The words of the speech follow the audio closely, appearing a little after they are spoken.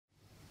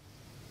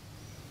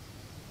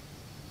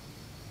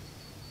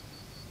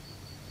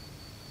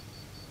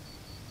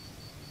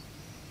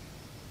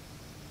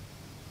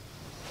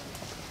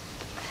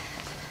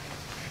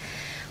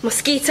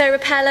Mosquito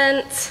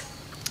repellent,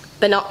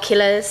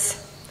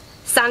 binoculars,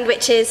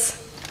 sandwiches.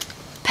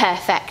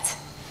 Perfect.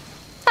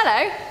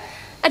 Hello,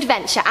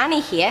 Adventure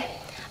Annie here,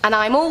 and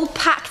I'm all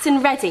packed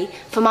and ready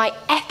for my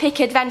epic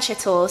adventure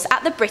tours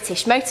at the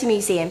British Motor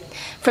Museum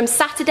from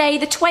Saturday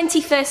the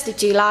 21st of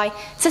July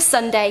to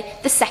Sunday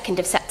the 2nd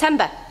of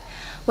September,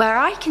 where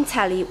I can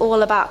tell you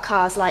all about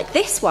cars like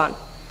this one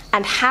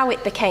and how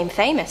it became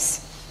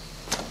famous.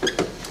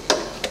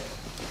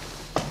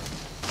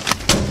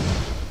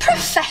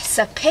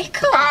 Professor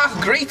Pickle! Ah,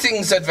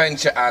 greetings,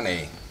 Adventure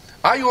Annie.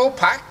 Are you all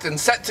packed and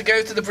set to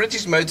go to the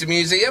British Motor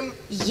Museum?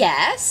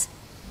 Yes,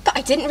 but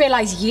I didn't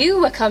realise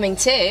you were coming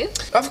too.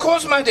 Of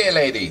course, my dear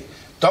lady.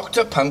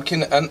 Dr.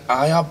 Pumpkin and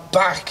I are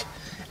back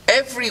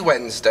every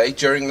Wednesday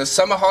during the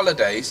summer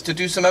holidays to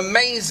do some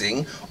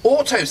amazing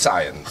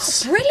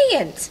AutoScience. Oh,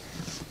 brilliant!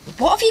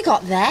 What have you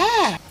got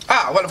there?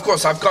 Ah, well, of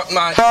course, I've got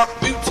my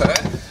computer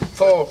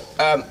for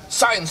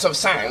Science of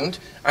Sound,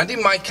 and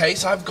in my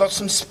case, I've got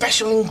some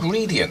special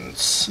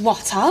ingredients.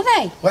 What are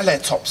they? Well, they're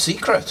top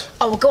secret.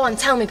 Oh, well, go on,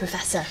 tell me,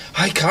 Professor.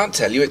 I can't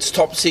tell you, it's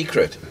top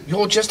secret.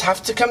 You'll just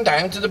have to come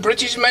down to the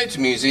British Motor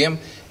Museum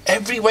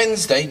every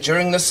Wednesday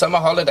during the summer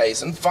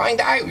holidays and find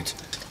out.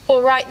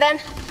 All right, then.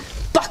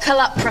 Buckle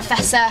up,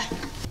 Professor.